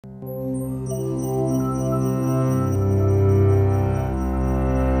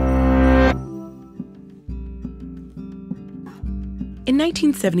In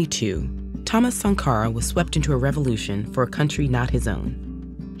 1972, Thomas Sankara was swept into a revolution for a country not his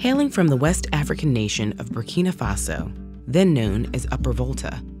own. Hailing from the West African nation of Burkina Faso, then known as Upper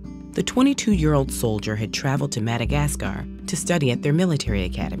Volta, the 22-year-old soldier had traveled to Madagascar to study at their military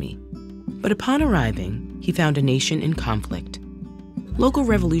academy. But upon arriving, he found a nation in conflict. Local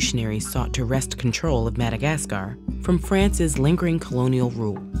revolutionaries sought to wrest control of Madagascar from France's lingering colonial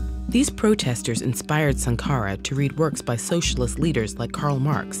rule. These protesters inspired Sankara to read works by socialist leaders like Karl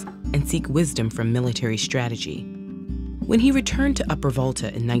Marx and seek wisdom from military strategy. When he returned to Upper Volta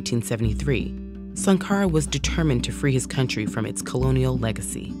in 1973, Sankara was determined to free his country from its colonial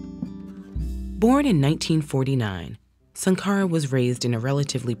legacy. Born in 1949, Sankara was raised in a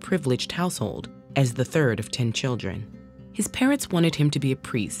relatively privileged household as the third of 10 children. His parents wanted him to be a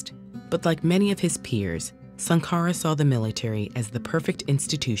priest, but like many of his peers, Sankara saw the military as the perfect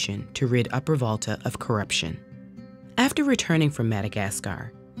institution to rid Upper Volta of corruption. After returning from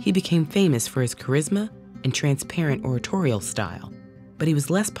Madagascar, he became famous for his charisma and transparent oratorial style, but he was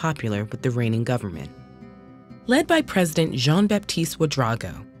less popular with the reigning government. Led by President Jean-Baptiste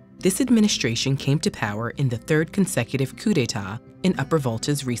Ouédraogo, this administration came to power in the third consecutive coup d'etat in Upper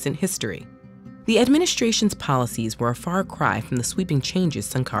Volta's recent history. The administration's policies were a far cry from the sweeping changes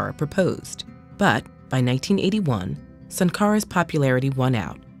Sankara proposed, but by 1981, Sankara's popularity won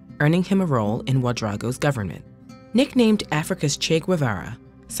out, earning him a role in Ouédraogo's government. Nicknamed Africa's Che Guevara,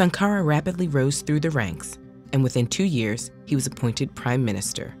 Sankara rapidly rose through the ranks, and within 2 years, he was appointed prime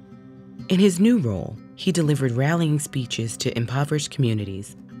minister. In his new role, he delivered rallying speeches to impoverished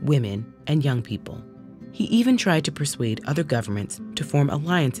communities, women, and young people. He even tried to persuade other governments to form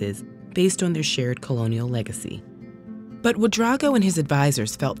alliances based on their shared colonial legacy. But Ouédraogo and his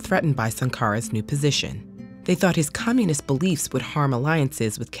advisors felt threatened by Sankara's new position. They thought his communist beliefs would harm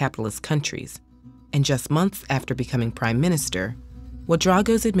alliances with capitalist countries. And just months after becoming prime minister,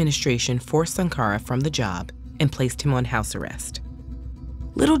 Ouédraogo's administration forced Sankara from the job and placed him on house arrest.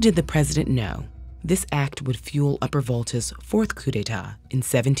 Little did the president know, this act would fuel Upper Volta's fourth coup d'etat in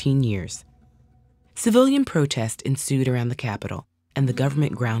 17 years. Civilian protest ensued around the capital, and the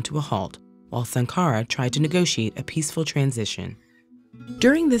government ground to a halt while Sankara tried to negotiate a peaceful transition.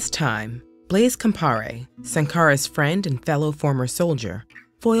 During this time, Blaise Compaoré, Sankara's friend and fellow former soldier,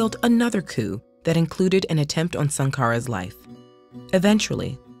 foiled another coup that included an attempt on Sankara's life.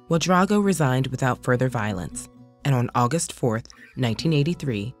 Eventually, Ouédraogo resigned without further violence, and on August 4,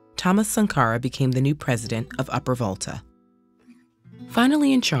 1983, Thomas Sankara became the new president of Upper Volta.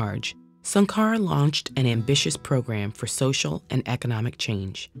 Finally in charge, Sankara launched an ambitious program for social and economic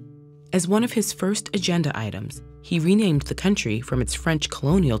change. As one of his first agenda items, he renamed the country from its French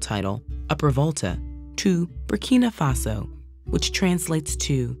colonial title, Upper Volta, to Burkina Faso, which translates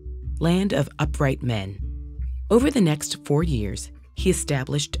to Land of Upright Men. Over the next 4 years, he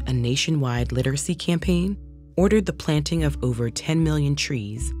established a nationwide literacy campaign, ordered the planting of over 10 million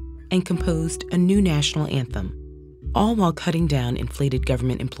trees, and composed a new national anthem, all while cutting down inflated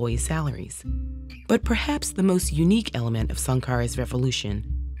government employee salaries. But perhaps the most unique element of Sankara's revolution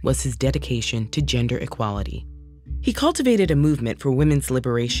was his dedication to gender equality. He cultivated a movement for women's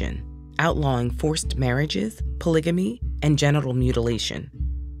liberation, outlawing forced marriages, polygamy, and genital mutilation.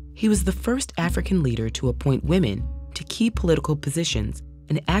 He was the first African leader to appoint women to key political positions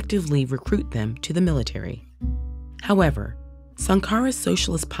and actively recruit them to the military. However, Sankara's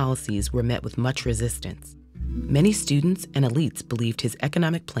socialist policies were met with much resistance. Many students and elites believed his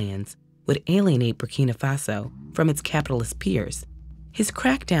economic plans would alienate Burkina Faso from its capitalist peers. His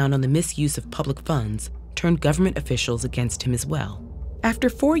crackdown on the misuse of public funds turned government officials against him as well. After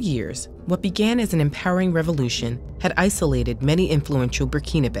 4 years, what began as an empowering revolution had isolated many influential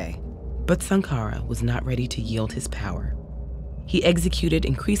Burkinabe, but Sankara was not ready to yield his power. He executed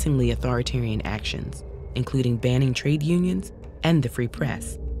increasingly authoritarian actions, including banning trade unions and the free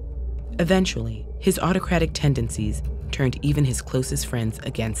press. Eventually, his autocratic tendencies turned even his closest friends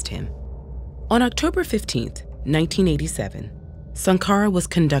against him. On October 15, 1987, Sankara was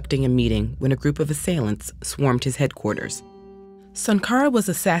conducting a meeting when a group of assailants swarmed his headquarters. Sankara was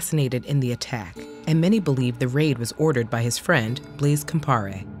assassinated in the attack, and many believe the raid was ordered by his friend, Blaise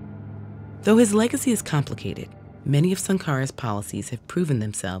Compaoré. Though his legacy is complicated, many of Sankara's policies have proven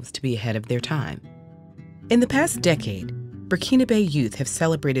themselves to be ahead of their time. In the past decade, Burkinabe youth have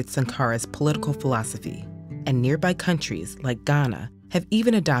celebrated Sankara's political philosophy, and nearby countries like Ghana have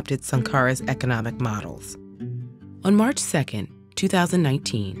even adopted Sankara's economic models. On March 2,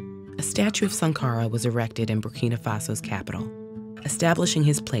 2019, a statue of Sankara was erected in Burkina Faso's capital, establishing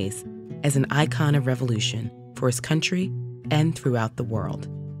his place as an icon of revolution for his country and throughout the world.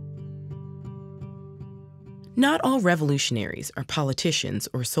 Not all revolutionaries are politicians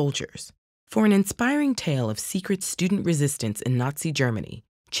or soldiers. For an inspiring tale of secret student resistance in Nazi Germany,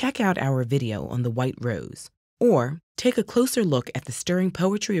 check out our video on the White Rose, or take a closer look at the stirring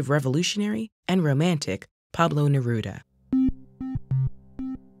poetry of revolutionary and romantic Pablo Neruda.